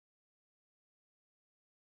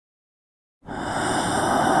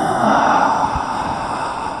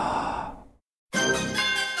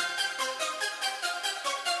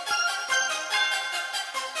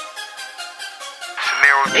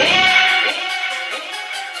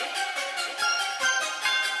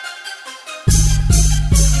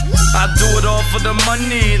I do it all for the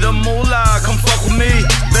money, the moolah, come fuck with me.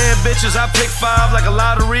 Bad bitches, I pick 5 like a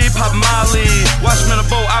lottery, pop Molly. Watch me on the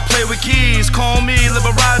boat, I play with keys, call me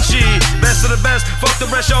Liberace. Best of the best, fuck the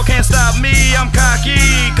rest, y'all can't stop me. I'm cocky,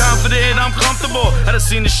 confident, I'm comfortable. I done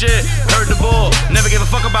seen the shit, heard the bull. Never give a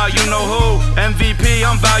fuck about you know who. MVP,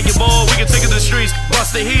 I'm valuable. We can take it to the streets,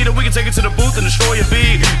 bust the heat, or we can take it to the booth and destroy your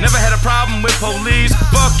beat. Never had a problem with police.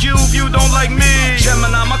 Fuck you if you don't like me.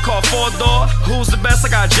 Gemini, my car 4-door. Who's the best?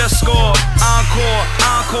 Like I just scored. Encore,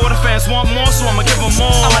 encore. The fans want more, so I'ma give them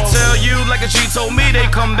more. I'ma tell you like a G told me, they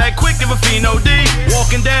come back quick, give a fiend no D.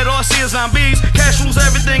 Walking dead, all I see is zombies. Cash rules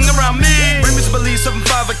everything around me. Bring me to believe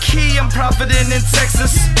 7-5 a key. I'm profiting in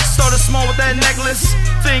Texas. Started small with that necklace,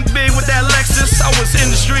 think big with that Lexus. I was in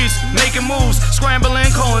the streets, making moves, scrambling,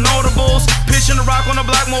 calling audibles, pitching the rock on the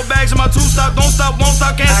block, more bags in my 2-stop. Don't stop, won't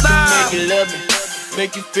stop, can't stop. I can make you love me,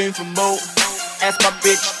 make you feel for more. Ask my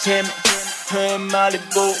bitch Tammy, her in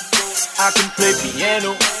Malibu. I can play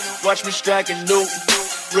piano, watch me strike a note.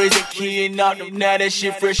 Raise a key and knock them, now that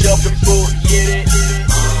shit fresh off the boat. Yeah, that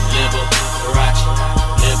Liberace,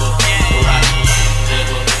 Liberace,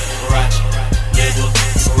 Liberace,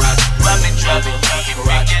 Liberace. I've been dropping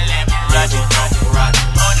Liberace, Liberace, Liberace.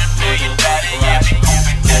 $100 million, yeah, me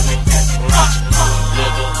moving Liberace, Liberace,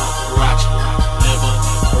 Liberace,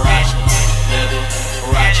 Liberace,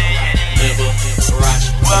 Liberace, Liberace.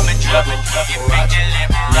 I've been dropping Liberace,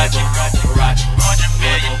 Liberace, Liberace. $100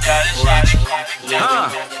 million, yeah, me moving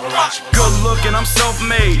Liberace. Good looking, I'm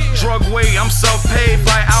self-made. Drug weight, I'm self-paid.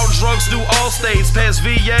 Fly out drugs through all states. Pass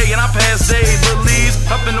VA and I pass Dave. Belize,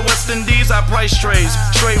 up in the West Indies, I price trades.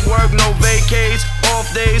 Straight work, no vacays. Off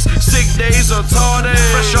days, sick days, or tar days.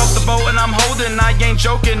 Fresh off the boat and I'm holding, I ain't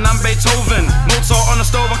joking, I'm Beethoven. Mozart on the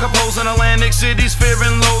stove, I'm composing. Atlantic cities, fear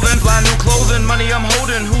and loathing. Fly new clothing, money I'm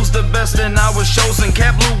holding. Who's the best and I was chosen.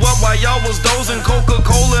 Cat blew up while y'all was dozing.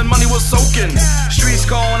 Coca-Cola and money was soaking. Streets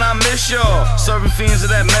calling, I miss y'all. Serving fiends at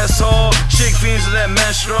that mess hall. Chick fiends at that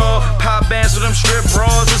menstrual. Pop bands with them strip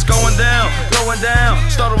bras. It's going down, going down.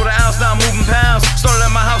 Started with an ounce, now I'm moving pounds. Started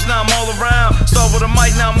at my house, now I'm all around. Started with a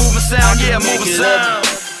mic, now I'm moving sound. Yeah, moving sound.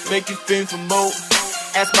 Make you feel for more.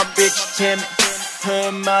 Ask my bitch Tammy, her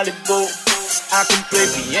in Malibu. I can play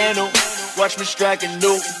piano, watch me strike a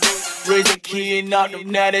note. Raise a key and knock them,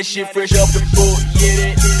 now that shit fresh off the boat. Yeah,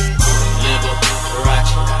 that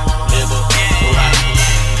Liberace, Liberace,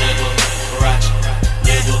 Liberace,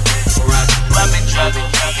 Liberace. I've been dropping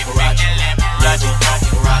Liberace, Liberace,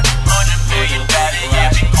 Liberace. $100 million,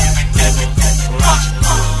 yeah, me